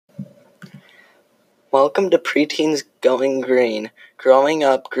Welcome to Preteens Going Green, Growing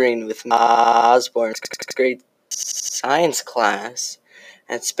Up Green with Osborne's grade science class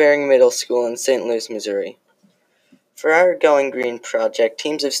at Sperring Middle School in St. Louis, Missouri. For our Going Green project,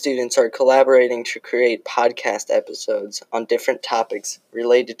 teams of students are collaborating to create podcast episodes on different topics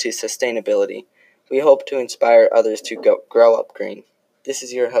related to sustainability. We hope to inspire others to grow up green. This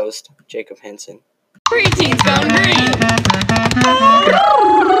is your host, Jacob Henson. Preteens Going Green!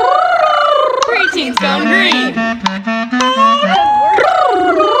 Preteens Going Green!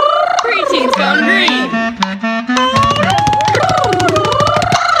 Preteens Going Green!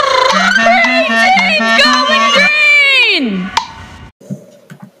 Preteens Going Green!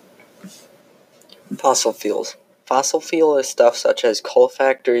 Fossil fuels. Fossil fuel is stuff such as coal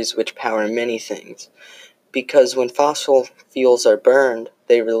factories which power many things. Because when fossil fuels are burned,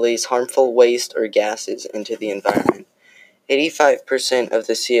 they release harmful waste or gases into the environment. 85% of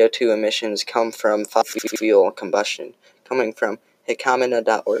the CO2 emissions come from fossil fuel combustion, coming from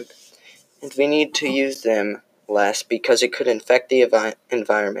hicamina.org. And we need to use them less because it could infect the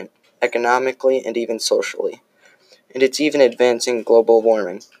environment, economically and even socially. And it's even advancing global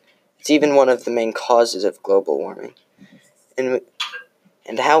warming. It's even one of the main causes of global warming. And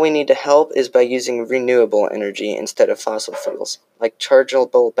how we need to help is by using renewable energy instead of fossil fuels, like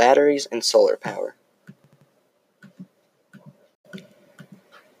chargeable batteries and solar power.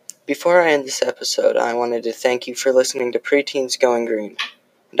 Before I end this episode, I wanted to thank you for listening to Preteens Going Green.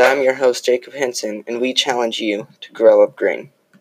 And I'm your host, Jacob Henson, and we challenge you to grow up green.